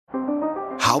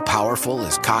How powerful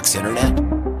is Cox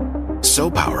Internet?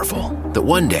 So powerful that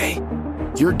one day,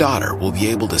 your daughter will be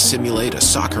able to simulate a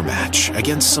soccer match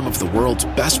against some of the world's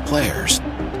best players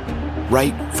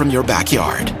right from your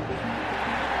backyard.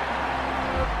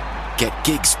 Get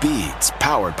gig speeds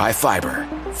powered by fiber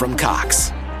from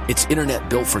Cox. It's internet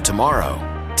built for tomorrow,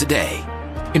 today.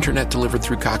 Internet delivered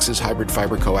through Cox's hybrid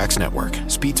fiber coax network.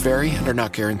 Speeds vary and are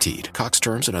not guaranteed. Cox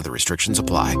terms and other restrictions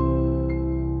apply.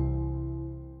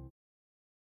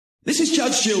 This is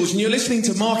Judge Jules, and you're listening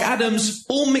to Mark Adams,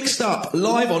 All Mixed Up,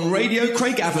 live on Radio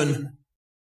Craigavon.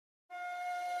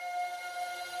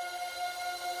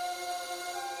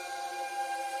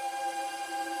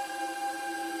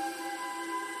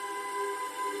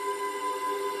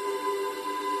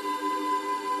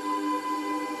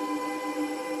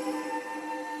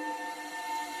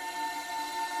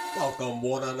 Welcome,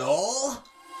 one and all.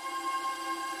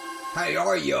 How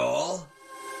are y'all?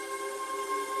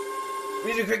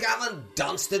 Radio Craigavon,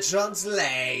 Dance the Trance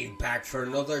Live, back for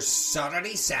another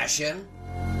Saturday session.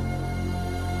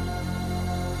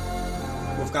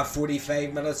 We've got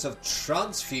 45 minutes of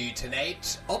trance for you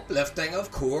tonight, uplifting of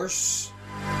course,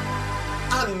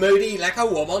 and moody like a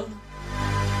woman.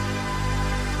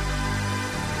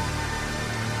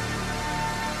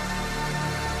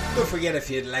 Don't forget, if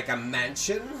you'd like a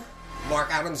mention,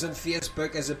 Mark Adams on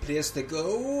Facebook is a place to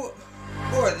go,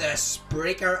 or the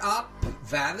Spreaker app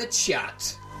via the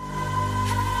chat.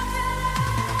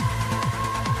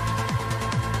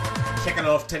 Kicking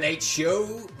off tonight's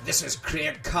show, this is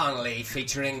Craig Connolly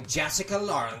featuring Jessica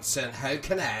Lawrence and How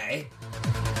Can I?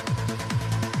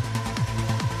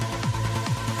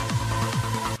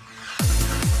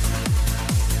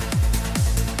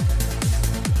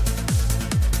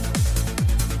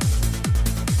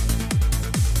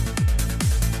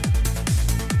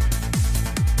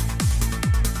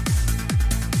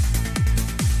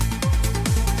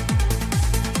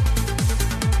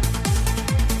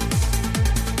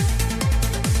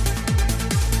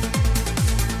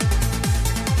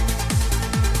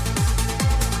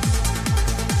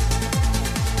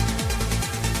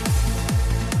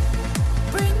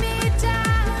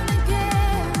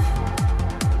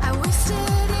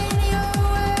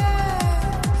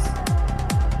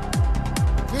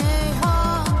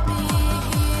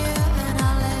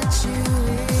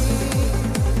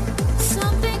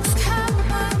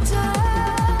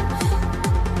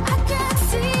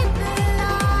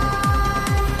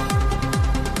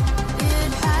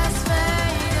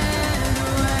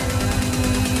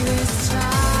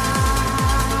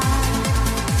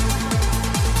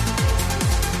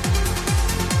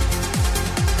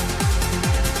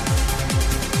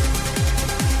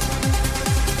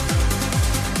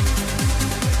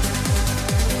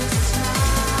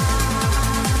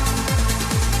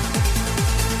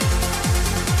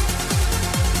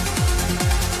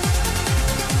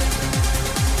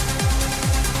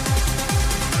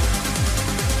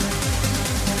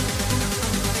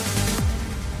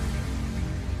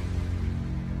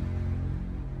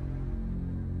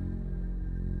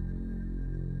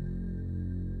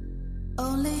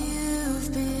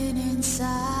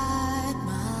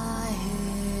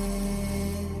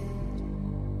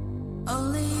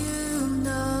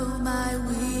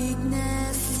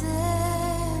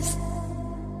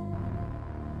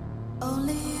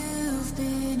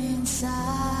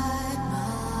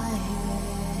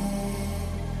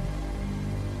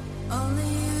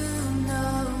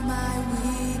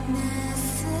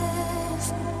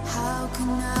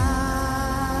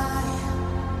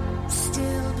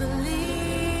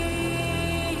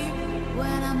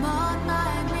 When I'm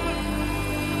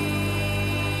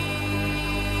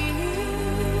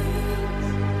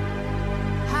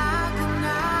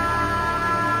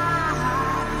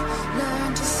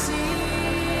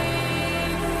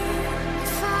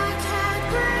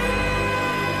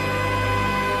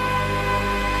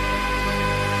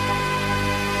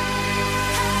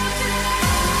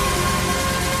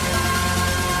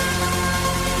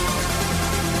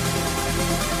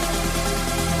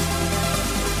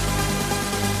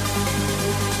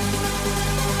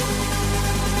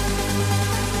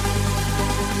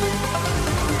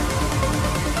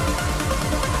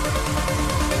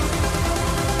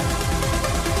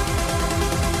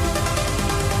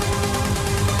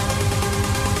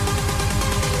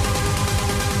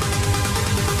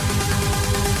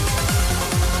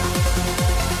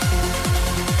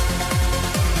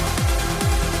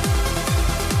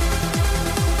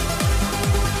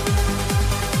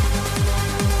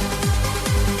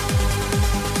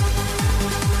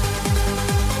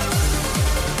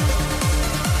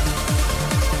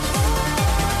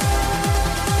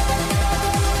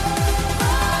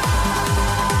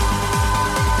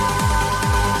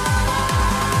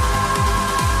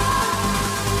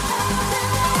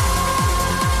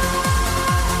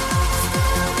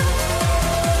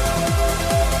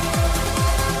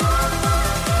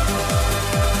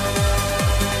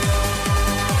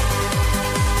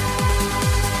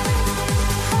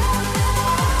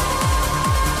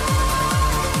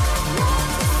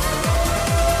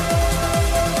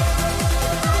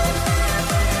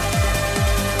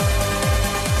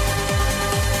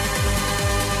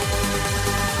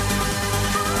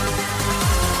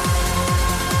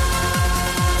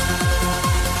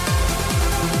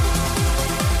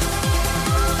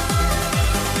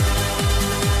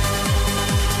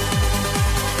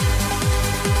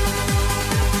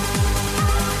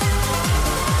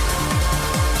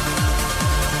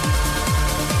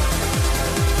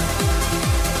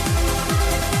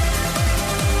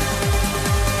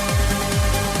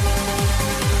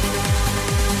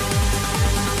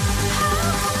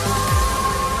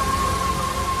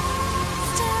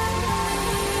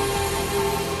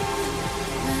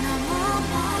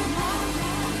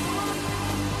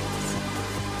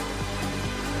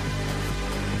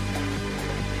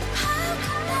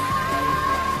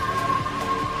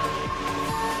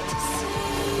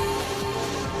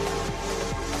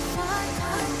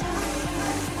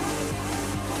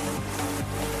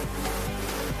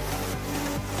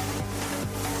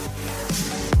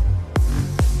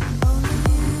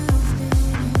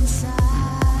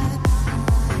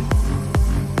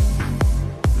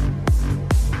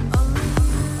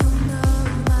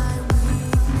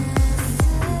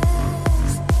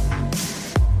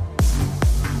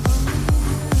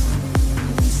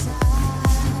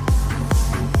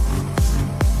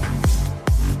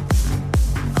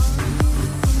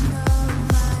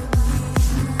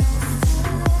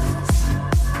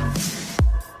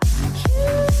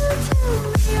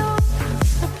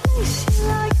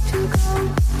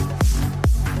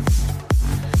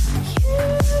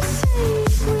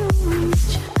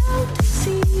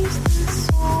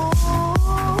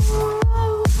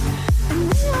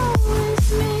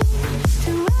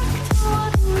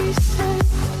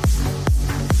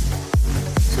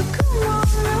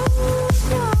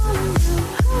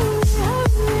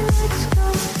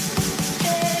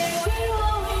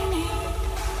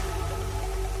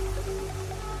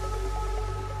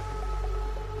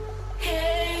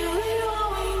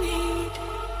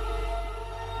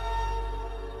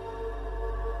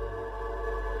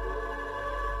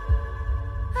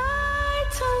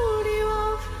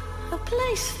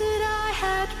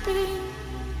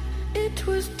It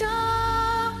was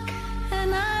dark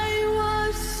and I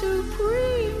was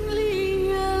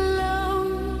supremely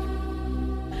alone.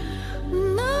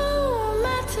 No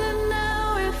matter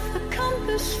now if the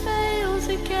compass fails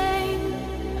again,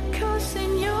 'cause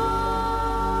in your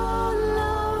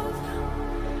love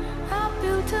I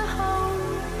built a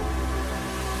home.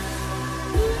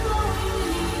 You are we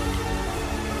need,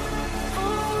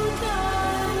 oh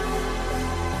darling.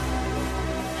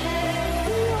 Hey,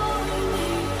 you are we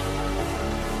need,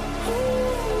 oh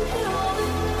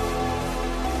darling.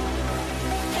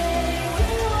 Hey,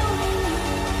 you are we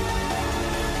need,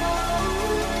 oh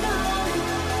darling.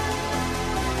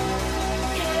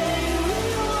 Hey,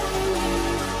 you are we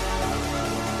need,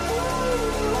 oh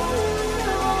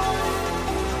darling.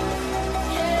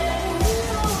 Hey, you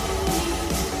are we need.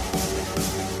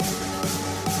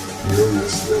 You're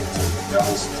listening to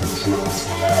Trance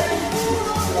Live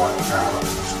with Mark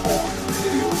Adams on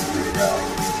Radio Freedom.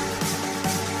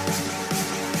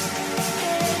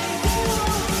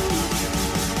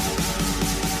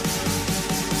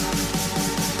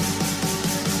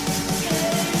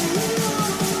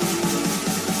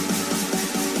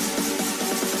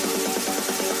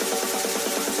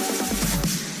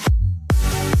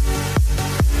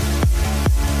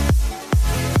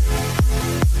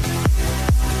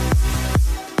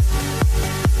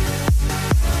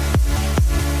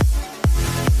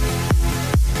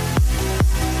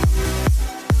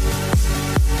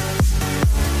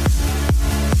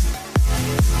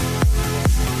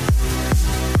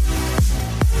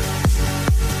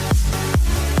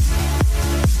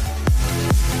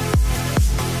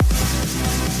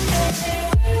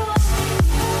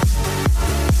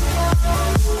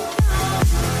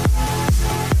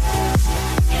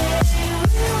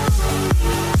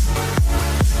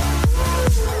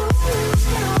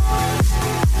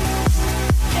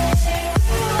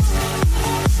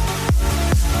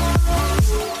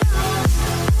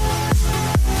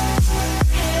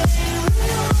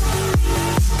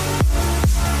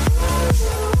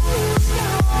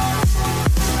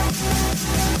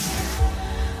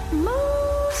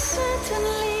 Most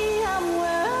certainly I'm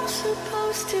where I'm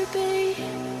supposed to be.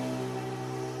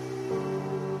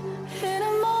 In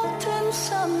a molten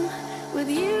sun, with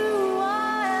you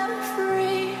I am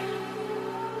free.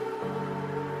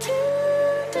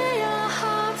 Today our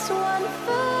hearts won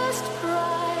first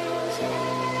prize,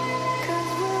 'cause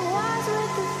we're wise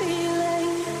with the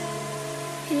feeling.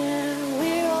 Yeah,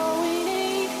 we're all we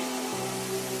need.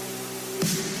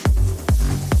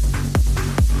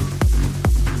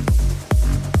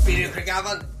 Peter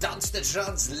Craigavon, Dance the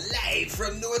Trance live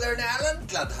from Northern Ireland.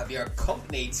 Glad to have your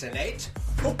company tonight.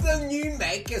 Hope the new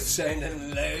mic is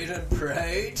sounding loud and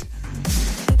proud.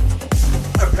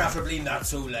 Or preferably not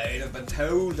so loud. I've been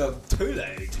told I'm too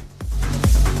loud.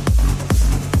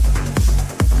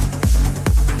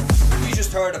 We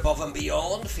just heard Above and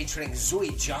Beyond featuring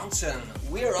Zoe Johnson.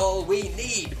 We're All We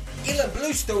Need. Elin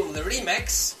Bluestone, the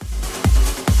remix.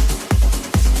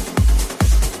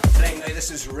 Playing now, this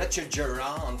is Richard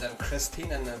Durand and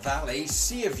Christina Navali.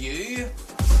 Save You.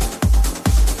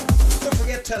 Don't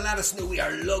forget to let us know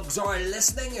where your lugs are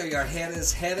listening or your head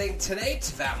is heading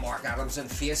tonight via Mark Adams on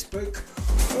Facebook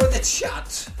or the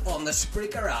chat on the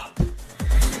Spreaker app.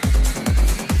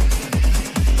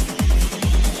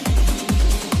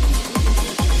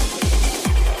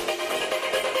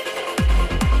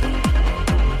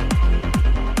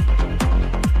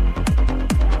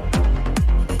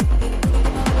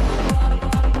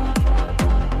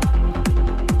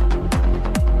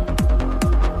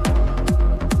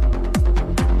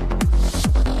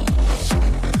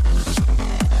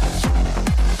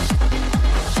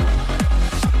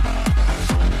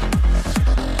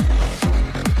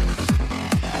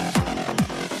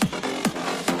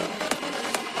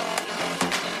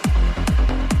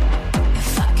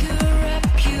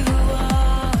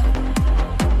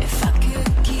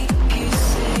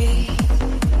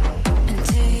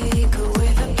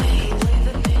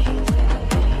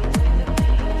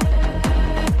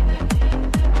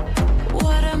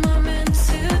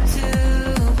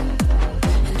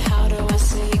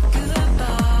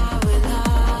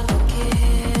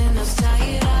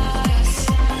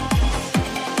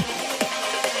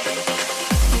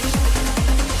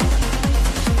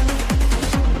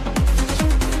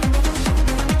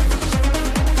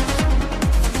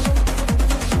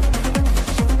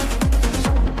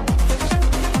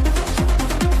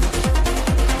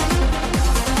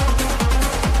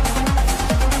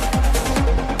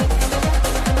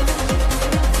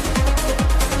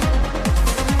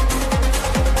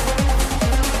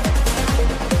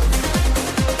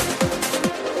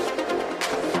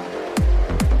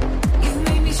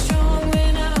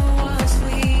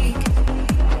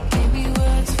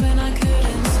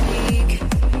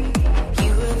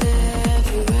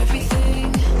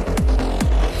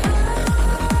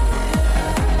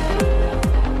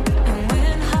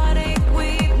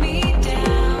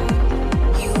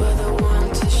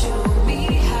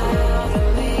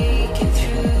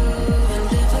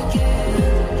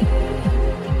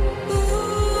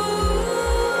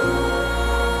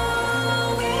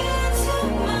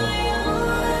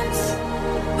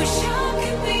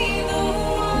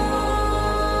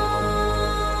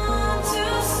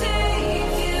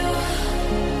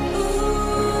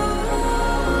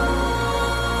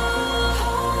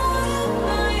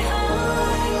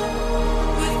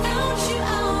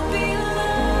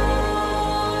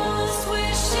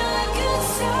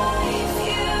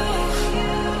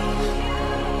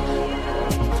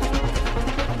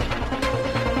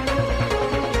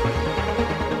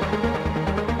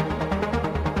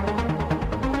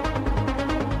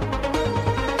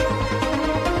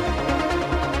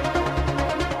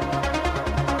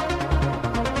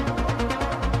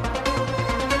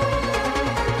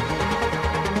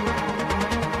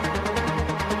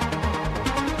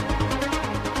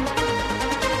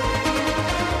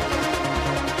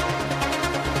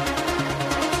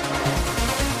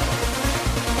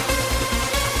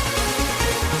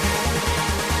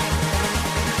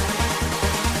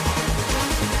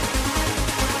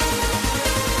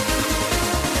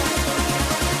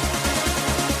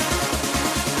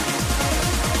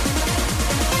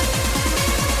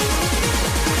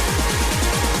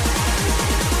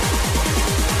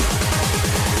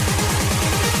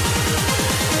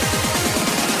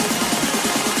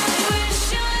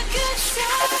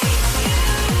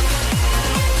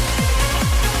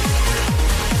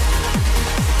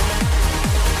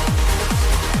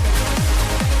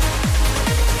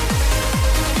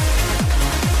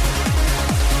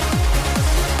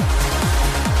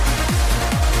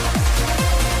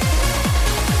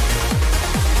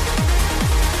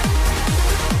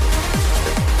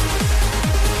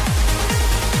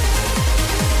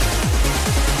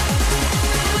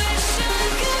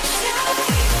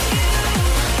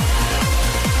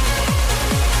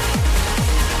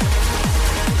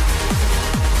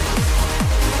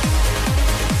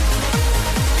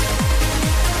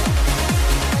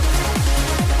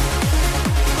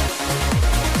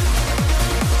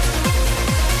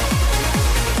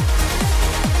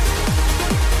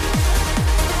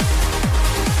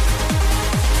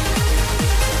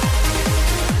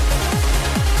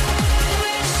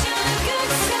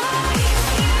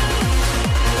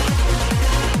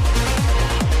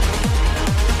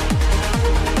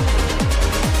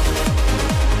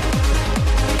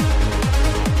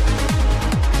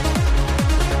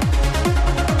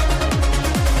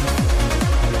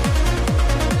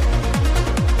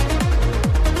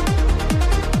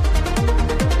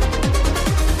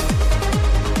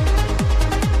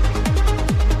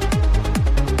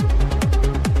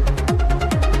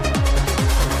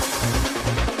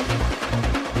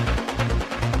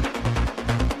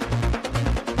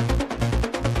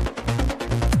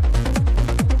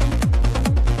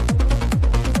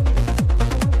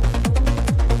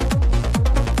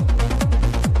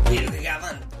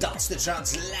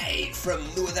 Trance live from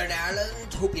Northern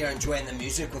Ireland. Hope you're enjoying the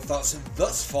music with us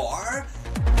thus far.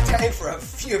 Time for a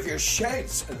few of your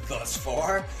shouts thus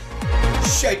far.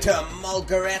 Shout to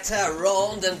Margareta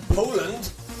Rond in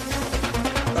Poland.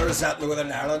 Or is that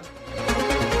Northern Ireland?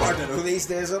 Hard to know these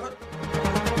days, isn't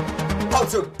it?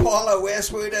 Also Paula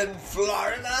Westwood in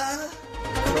Florida,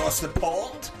 across the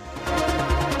pond.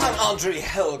 And Andre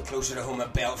Hill closer to home in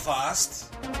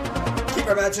Belfast. Keep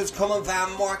your mentions coming via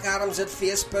Mark Adams at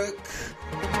Facebook.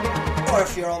 Or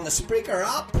if you're on the Spreaker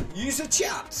app, use a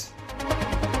chat.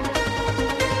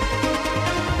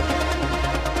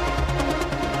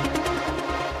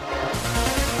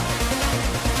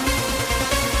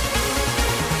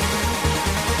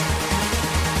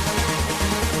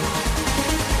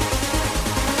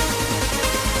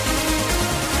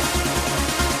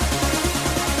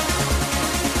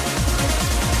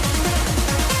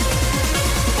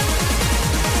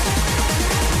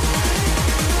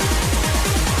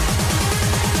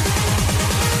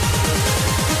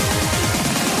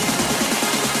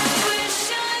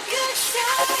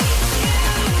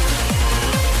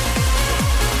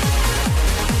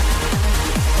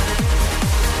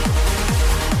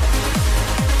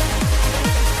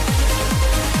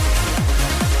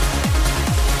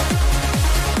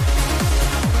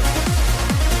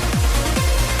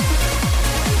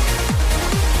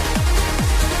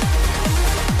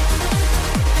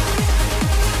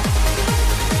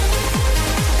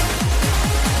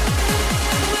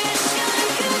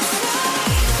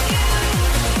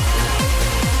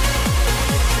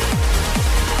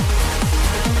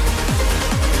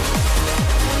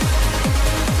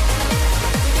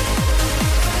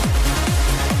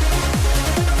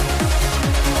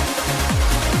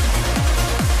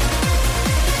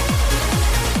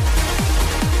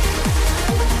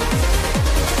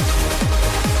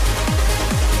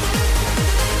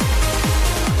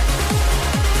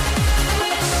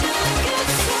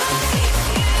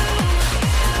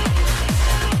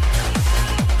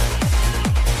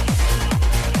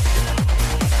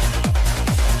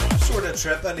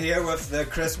 Tripping here with the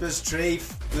Christmas tree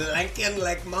blinking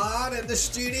like mad in the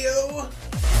studio.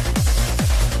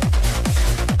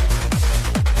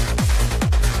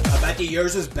 I bet you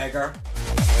yours is bigger.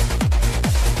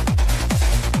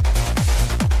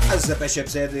 As the bishop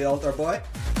said to the altar boy.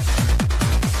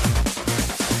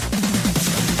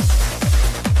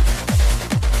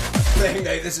 Playing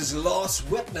now, this is Lost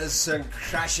Witness and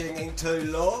Crashing Into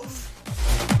Love.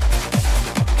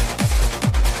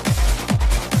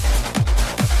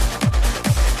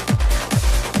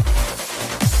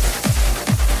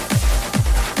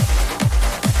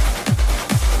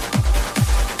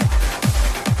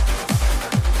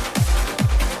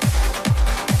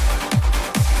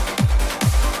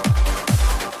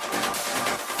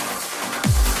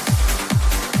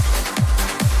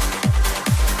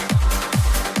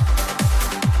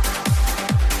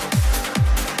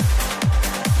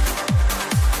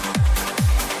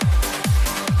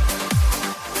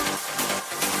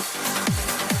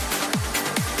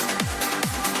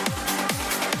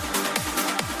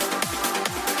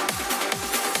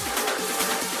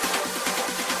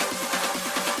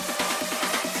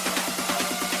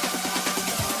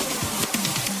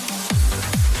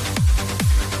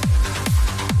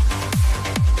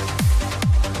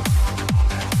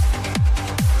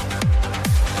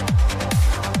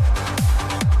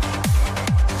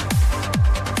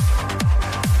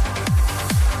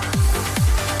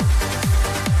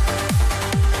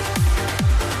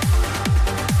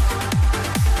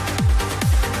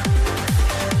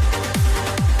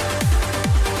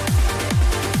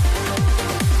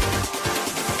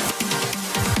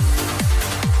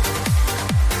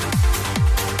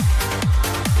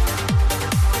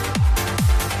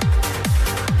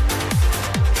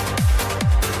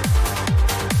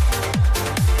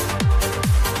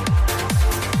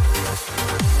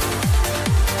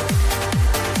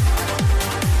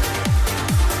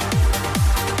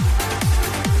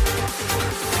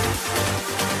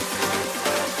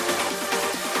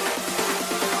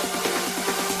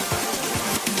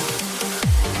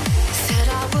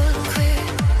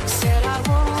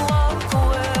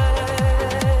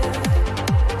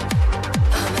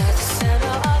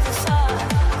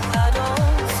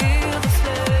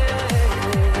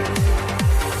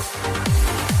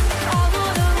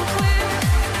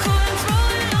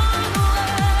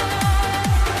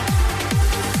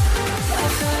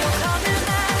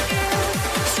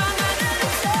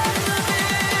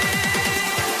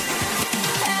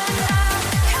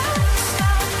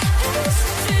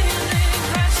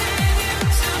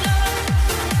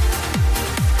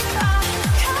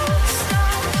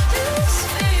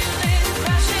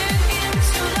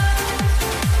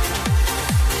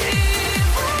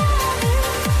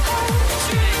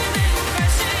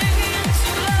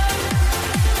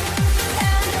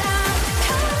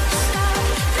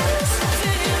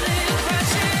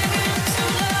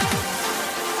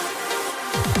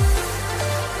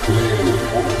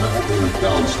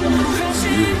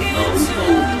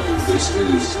 This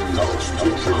is Dance to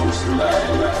Trance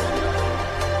Live.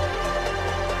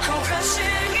 I'm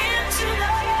crashing into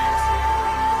love.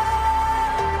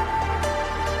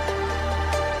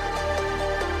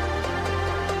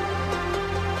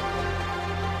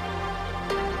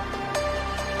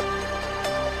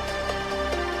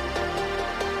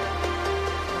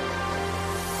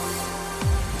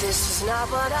 This is not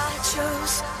what I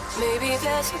chose. Maybe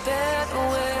there's a better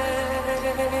way.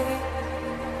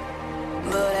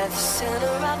 But at the center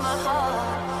of my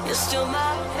heart, you're still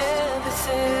my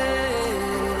everything.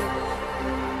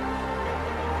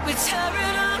 We tear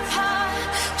it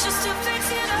apart just to fix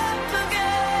it up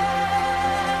again.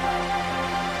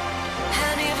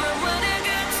 And even when it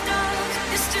gets dark,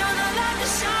 you're still the light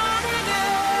that shines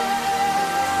again.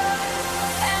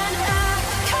 And I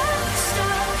can't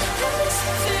stop this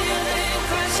feeling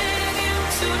crashing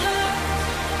into love.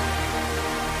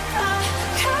 I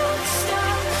can't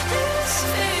stop this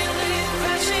feeling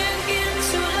crashing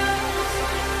into love.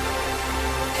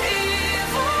 Even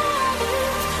if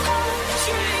I'm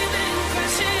dreaming,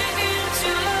 crashing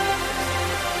into love.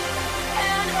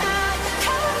 And I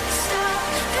can't stop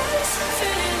this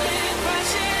feeling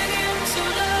crashing into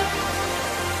love.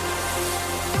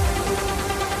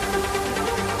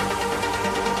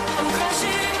 I'm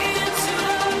crashing into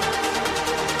love. I'm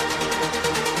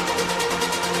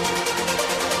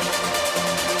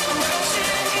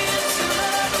crashing into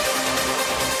love.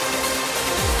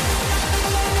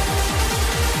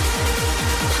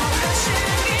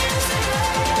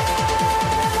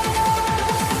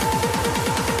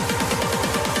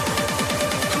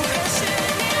 I'm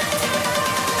crashing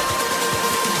into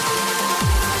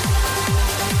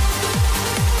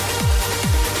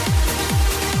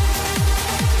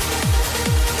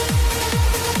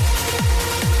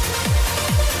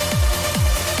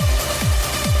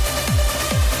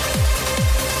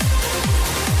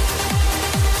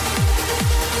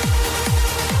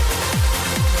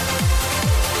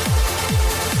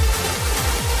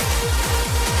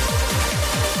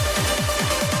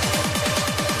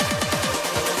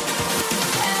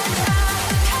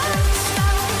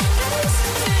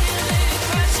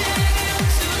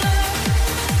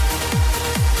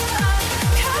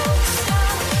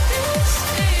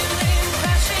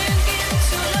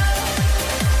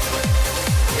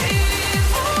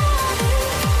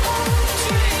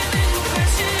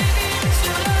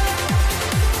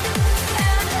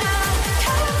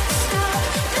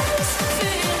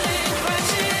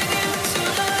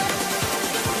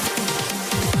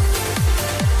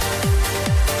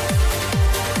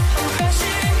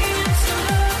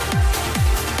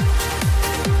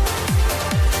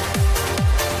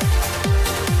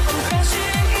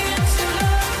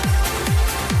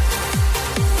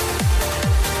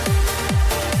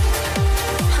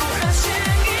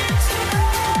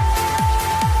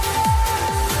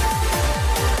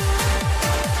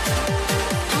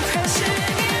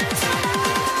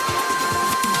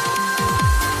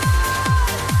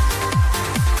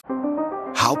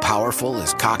How powerful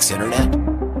is Cox Internet?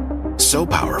 So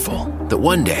powerful that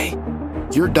one day,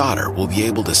 your daughter will be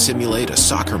able to simulate a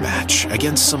soccer match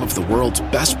against some of the world's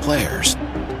best players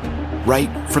right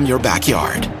from your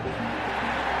backyard.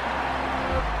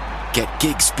 Get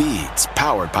gig speeds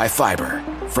powered by fiber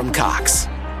from Cox.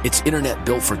 It's internet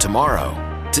built for tomorrow,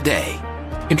 today.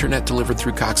 Internet delivered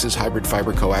through Cox's hybrid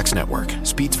fiber coax network.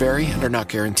 Speeds vary and are not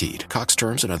guaranteed. Cox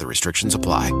terms and other restrictions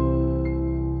apply.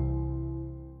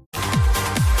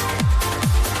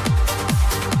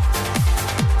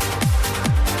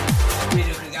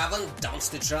 Dance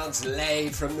to Trance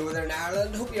live from Northern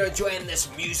Ireland. Hope you're enjoying this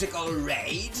musical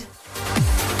ride.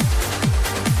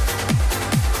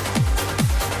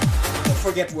 Don't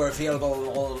forget we're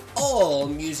available on all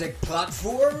music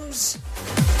platforms.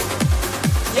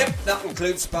 Yep, that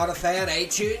includes Spotify and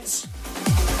iTunes.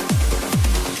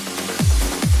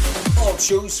 All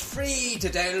shows free to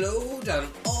download and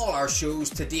all our shows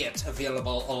to date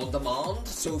available on demand,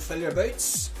 so fill your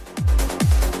boots.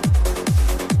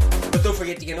 But don't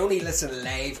forget you can only listen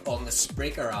live on the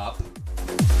Spreaker app.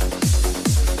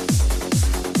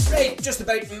 Right, just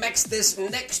about mixed this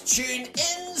next tune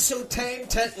in, so time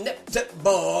to nip to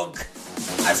bog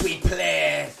as we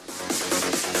play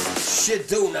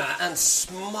Shadona and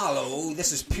Smollow.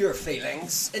 This is Pure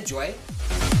Feelings. Enjoy.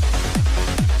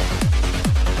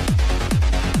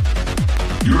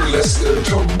 You're listening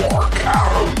to Mark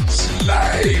Adams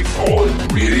live on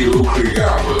Radio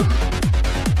Craigavon.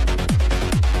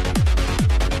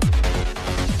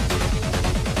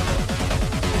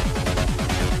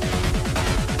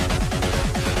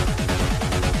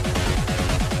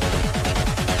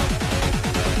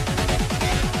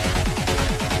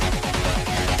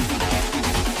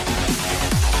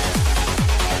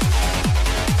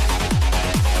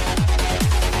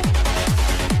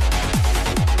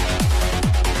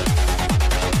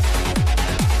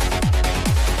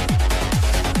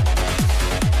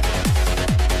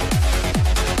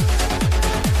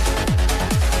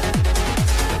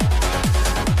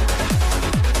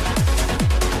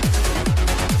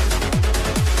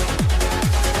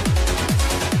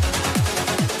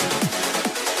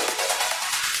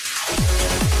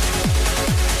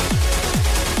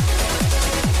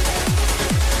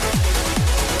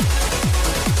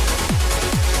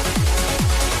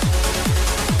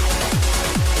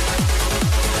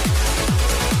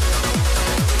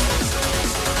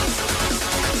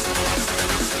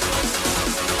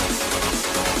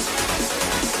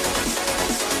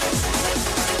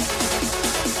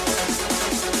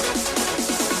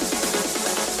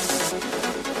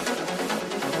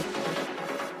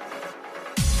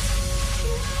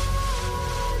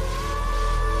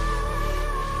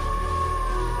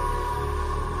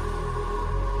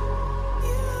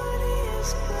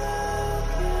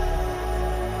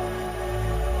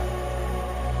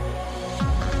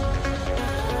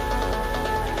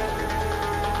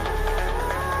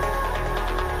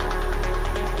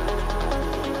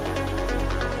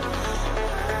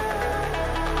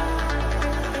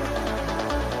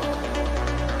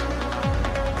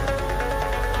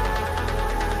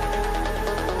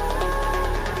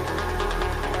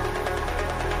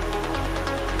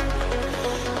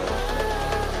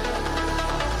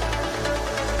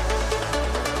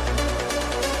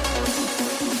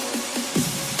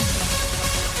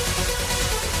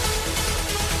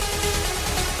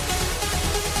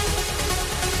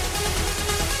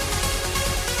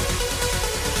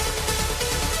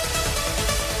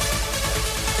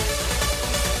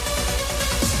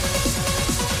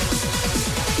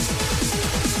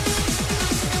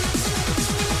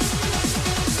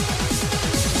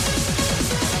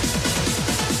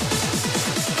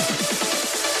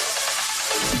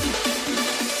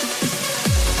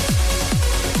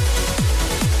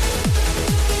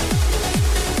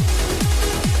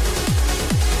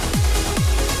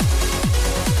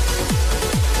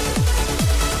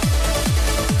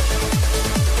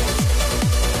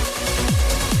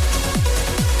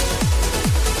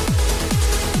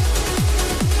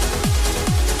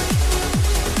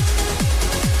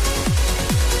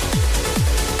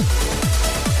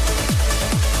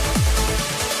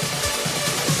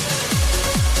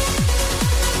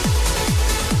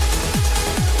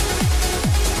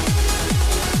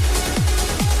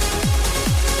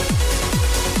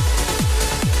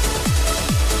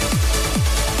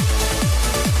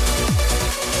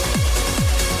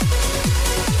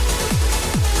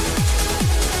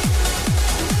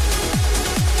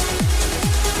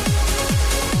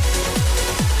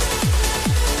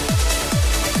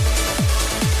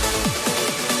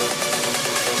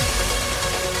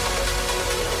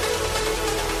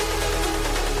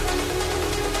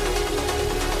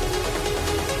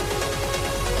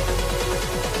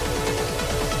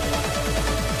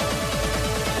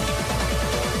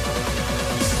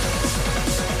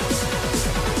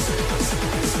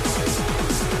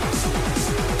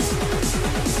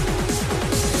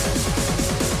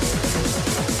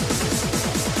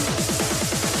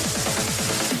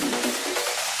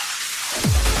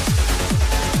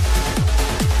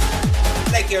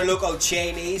 your local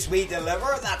Chinese, we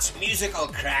deliver. That's musical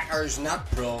crackers, not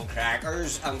prawn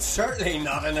crackers, and certainly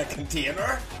not in a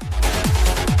container.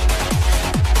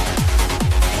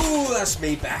 Ooh, that's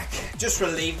me back. Just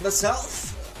relieved myself.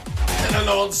 In a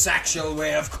non-sexual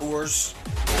way, of course.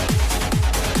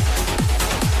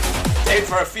 Time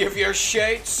for a few of your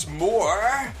shouts. More.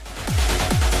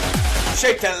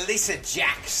 Shout to Lisa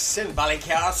Jacks in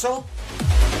Ballycastle.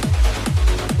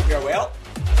 Hope you're well.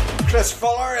 Chris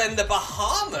Fuller in the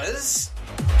Bahamas.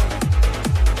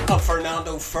 And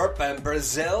Fernando Furpa in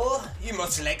Brazil. You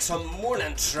must like some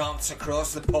morning trance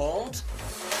across the pond.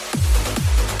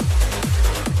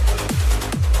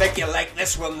 Think you like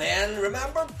this one then?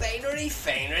 Remember Binary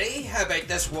Finery? How about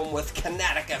this one with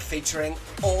Connecticut featuring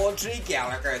Audrey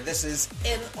Gallagher? This is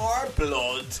In Our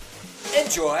Blood.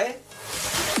 Enjoy.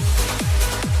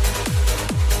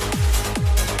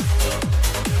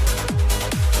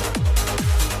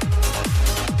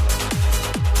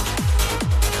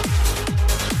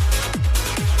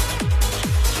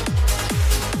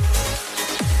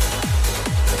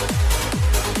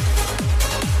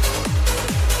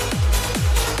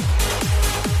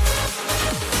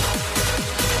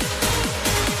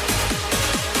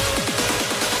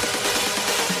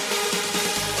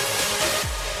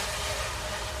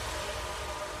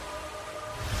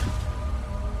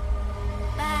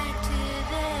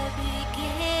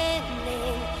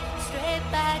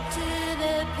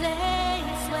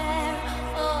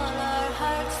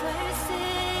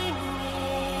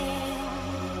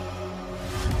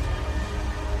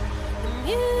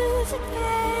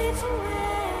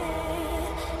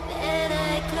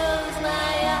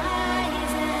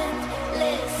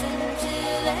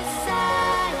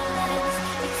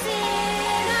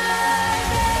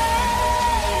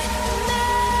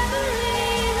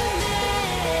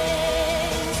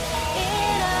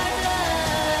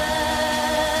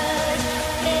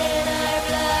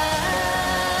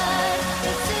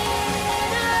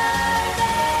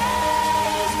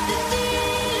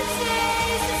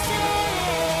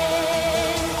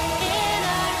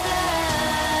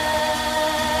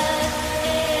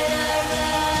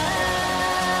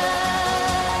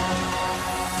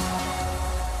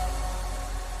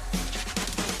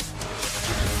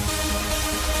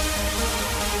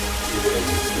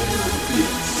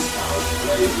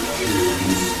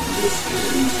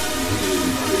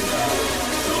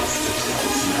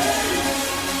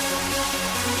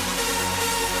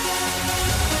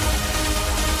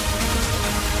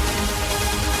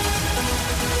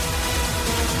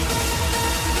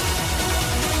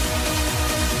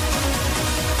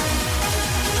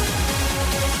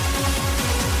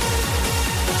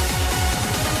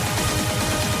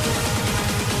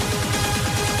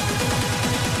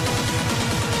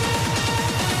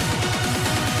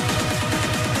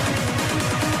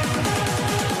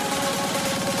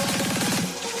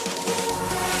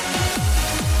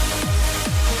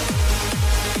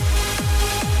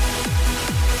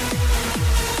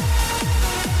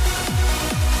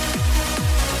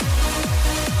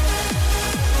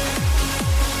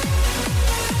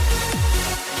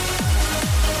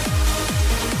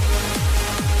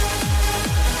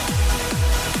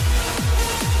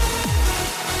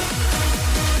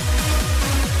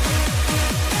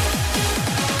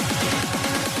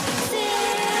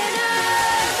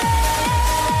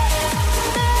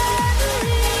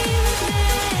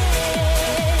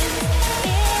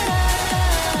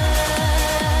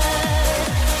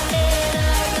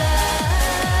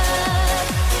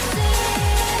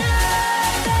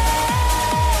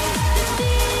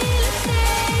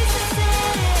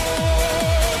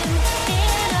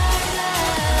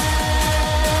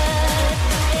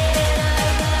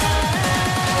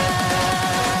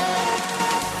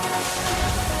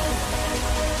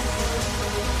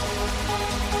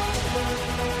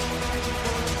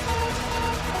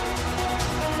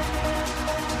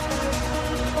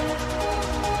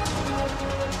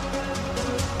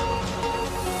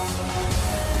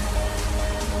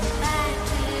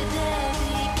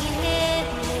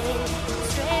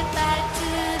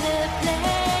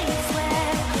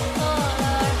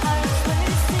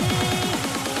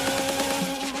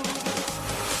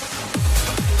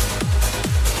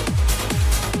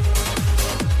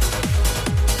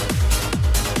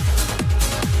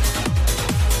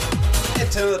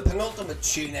 To the penultimate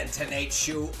tune in tonight's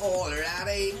show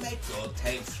already. My God,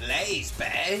 time flies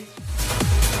by.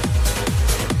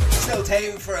 Still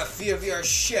time for a few of your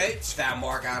shouts via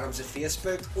Mark Adams at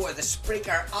Facebook or the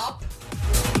Spreaker app.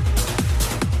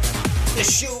 The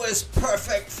show is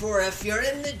perfect for if you're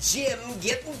in the gym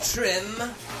getting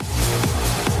trim.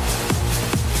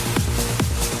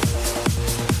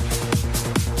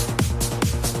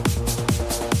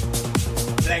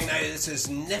 This is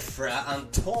Nifra and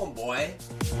Tomboy.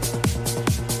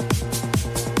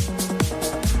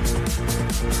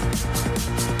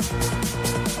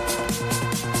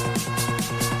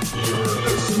 You're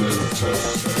listening to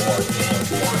Sport and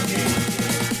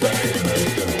Banging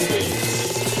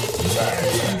Beats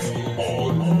live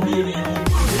on Radio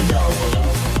Craig.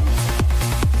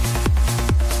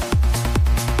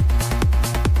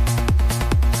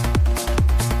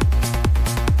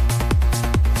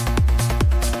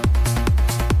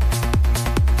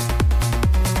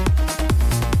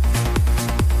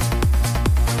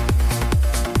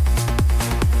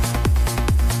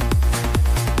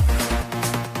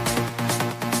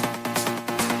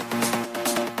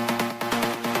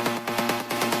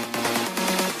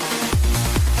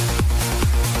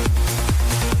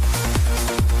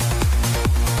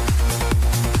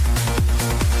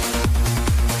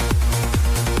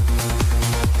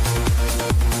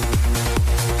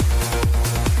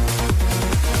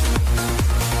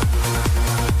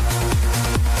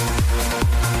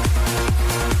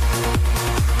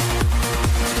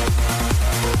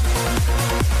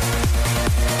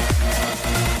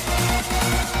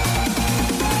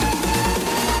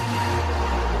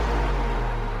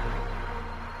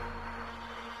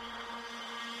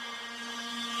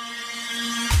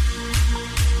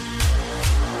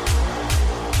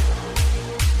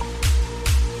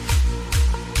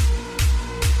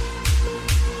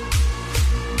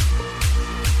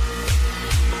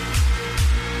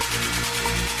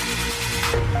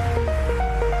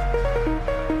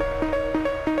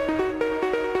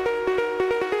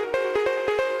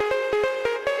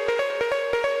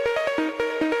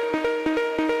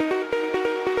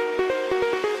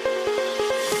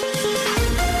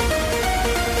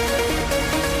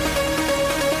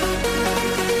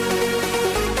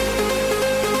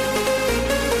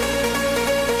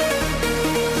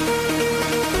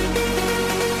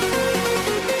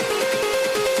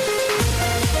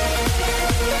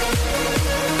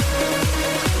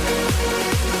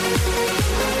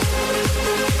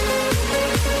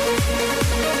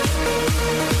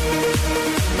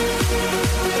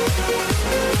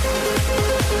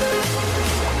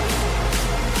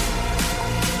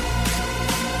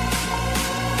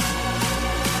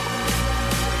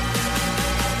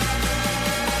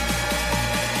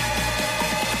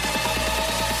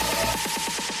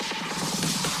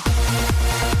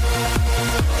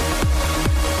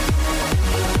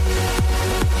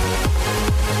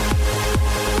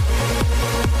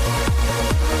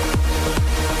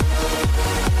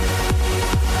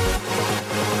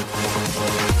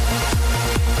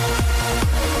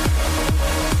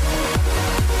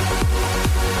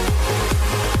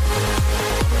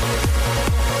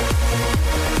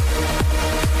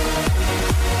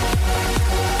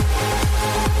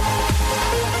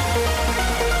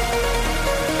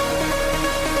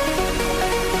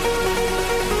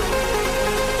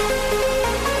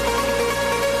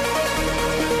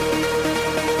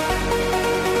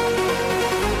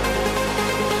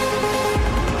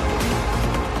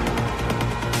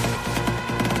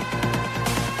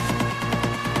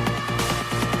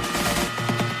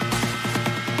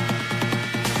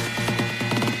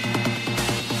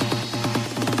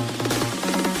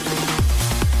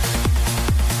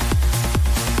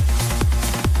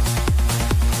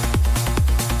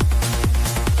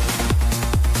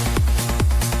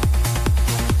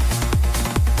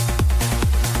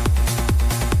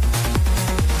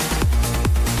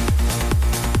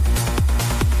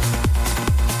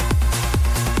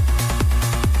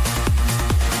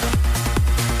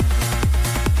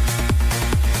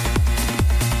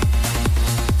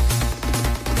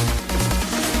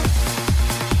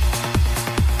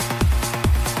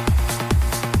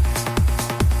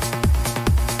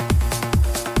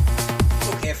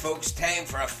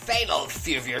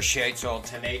 Few of your shouts on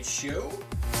tonight's show.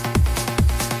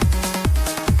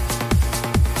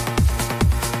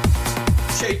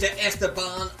 Shout to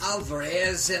Esteban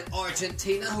Alvarez in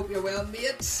Argentina. Hope you're well,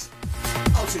 mate.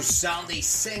 Also Sandy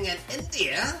Singh in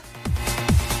India.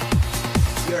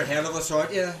 You're ahead of us,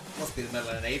 aren't you? Must be the middle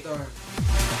of the night, or...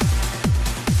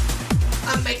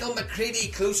 And Michael McCready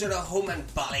closer to home in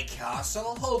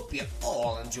Ballycastle. Hope you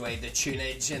all enjoyed the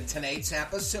tunage in tonight's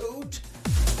episode.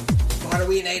 What a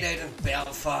wee night out in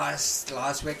Belfast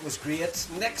last week was great.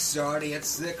 Next Saturday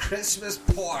it's the Christmas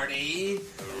party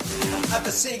at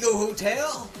the Seagull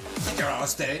Hotel. I think you're all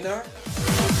down there.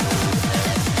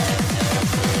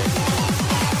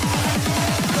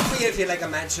 Don't forget, if you like a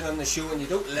mention on the show and you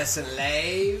don't listen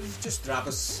live, just drop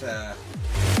us a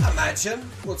mention.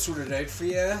 We'll sort it out for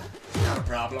you. Not a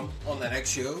problem on the next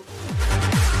show.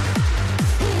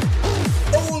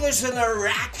 Oh, know there's an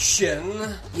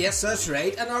erection. Yes, that's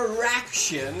right, an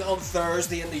erection on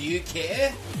Thursday in the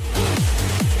UK.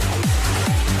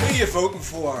 Who are you voting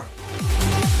for?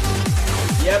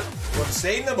 Yep, we've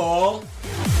seen them all.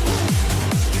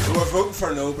 We're voting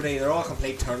for nobody. They're all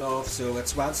complete turn off, so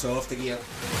it's one soft again.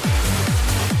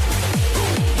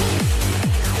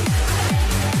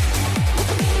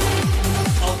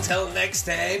 Until next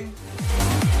time.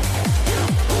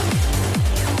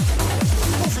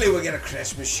 Hopefully we'll get a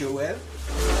Christmas show in.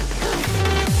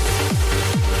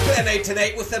 Playing out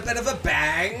tonight with a bit of a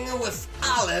bang with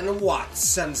Alan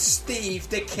Watts and Steve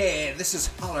Decay. This is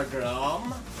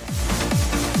Hologram.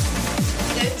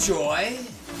 Enjoy.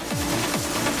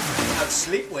 And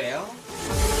sleep well.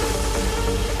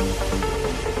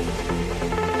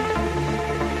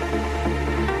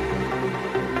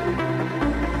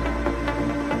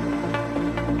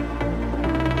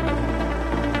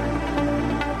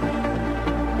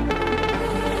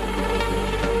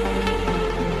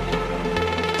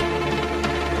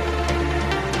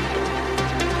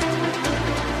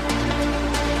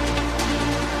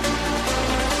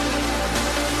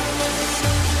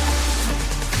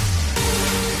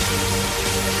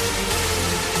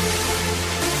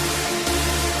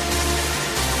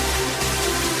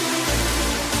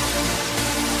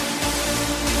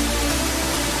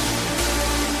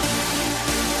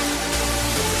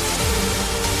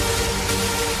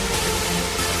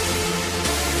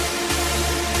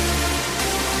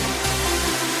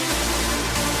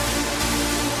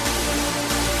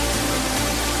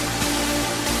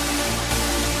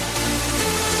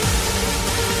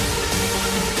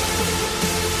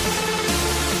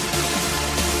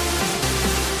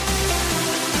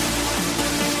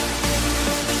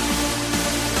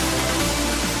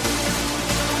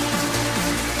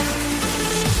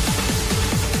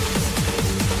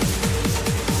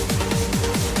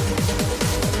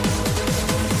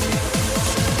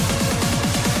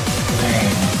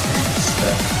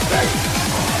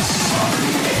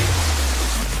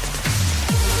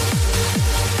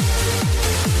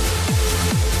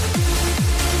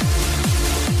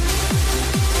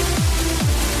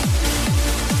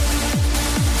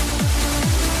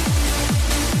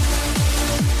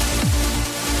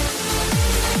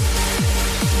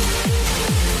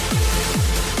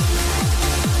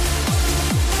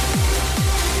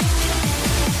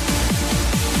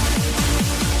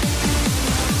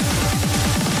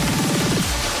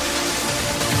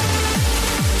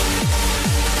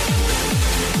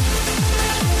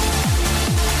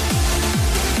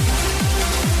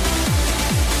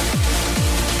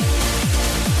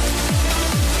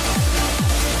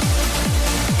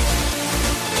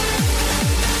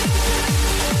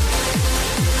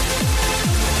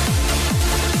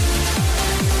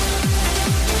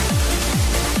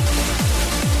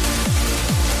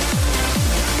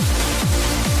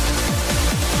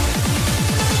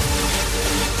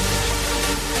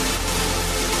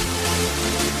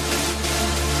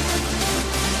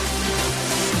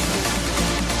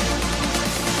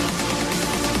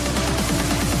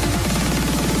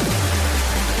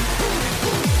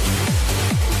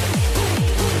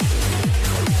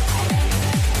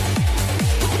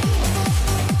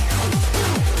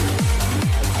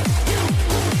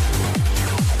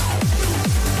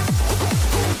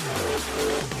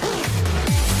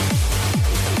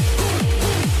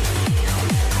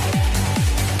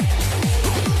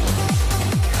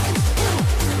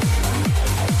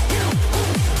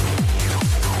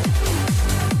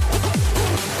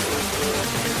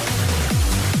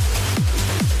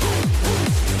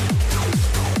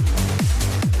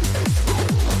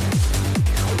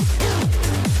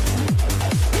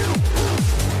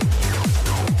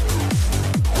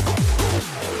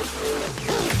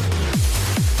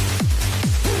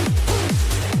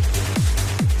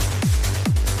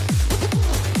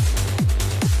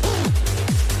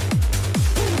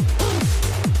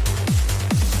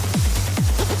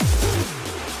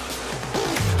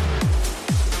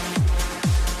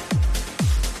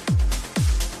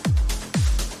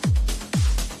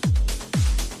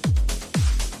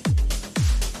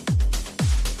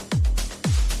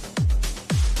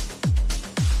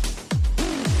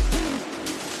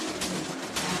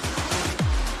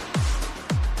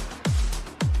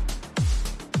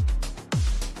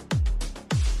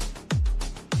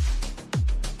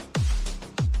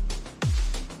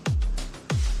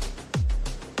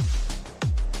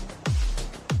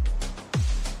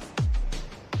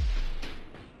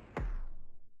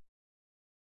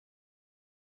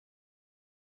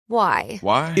 Why?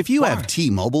 Why? If you have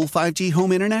T-Mobile 5G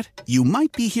home internet, you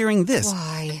might be hearing this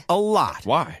Why? a lot.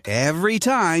 Why? Every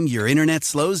time your internet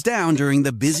slows down during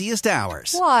the busiest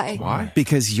hours. Why? Why?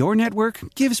 Because your network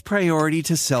gives priority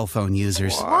to cell phone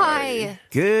users. Why?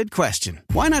 Good question.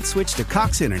 Why not switch to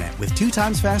Cox Internet with 2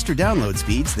 times faster download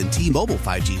speeds than T-Mobile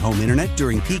 5G home internet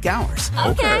during peak hours?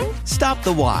 Okay. Stop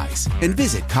the whys and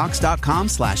visit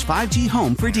cox.com/5G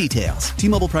home for details.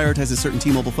 T-Mobile prioritizes certain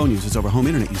T-Mobile phone users over home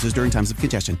internet users during times of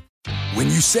congestion. When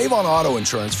you save on auto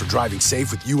insurance for driving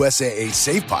safe with USAA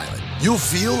Safe Pilot, you'll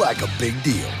feel like a big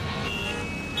deal,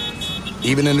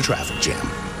 even in a traffic jam.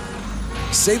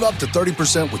 Save up to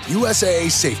 30% with USAA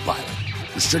Safe Pilot.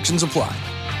 Restrictions apply.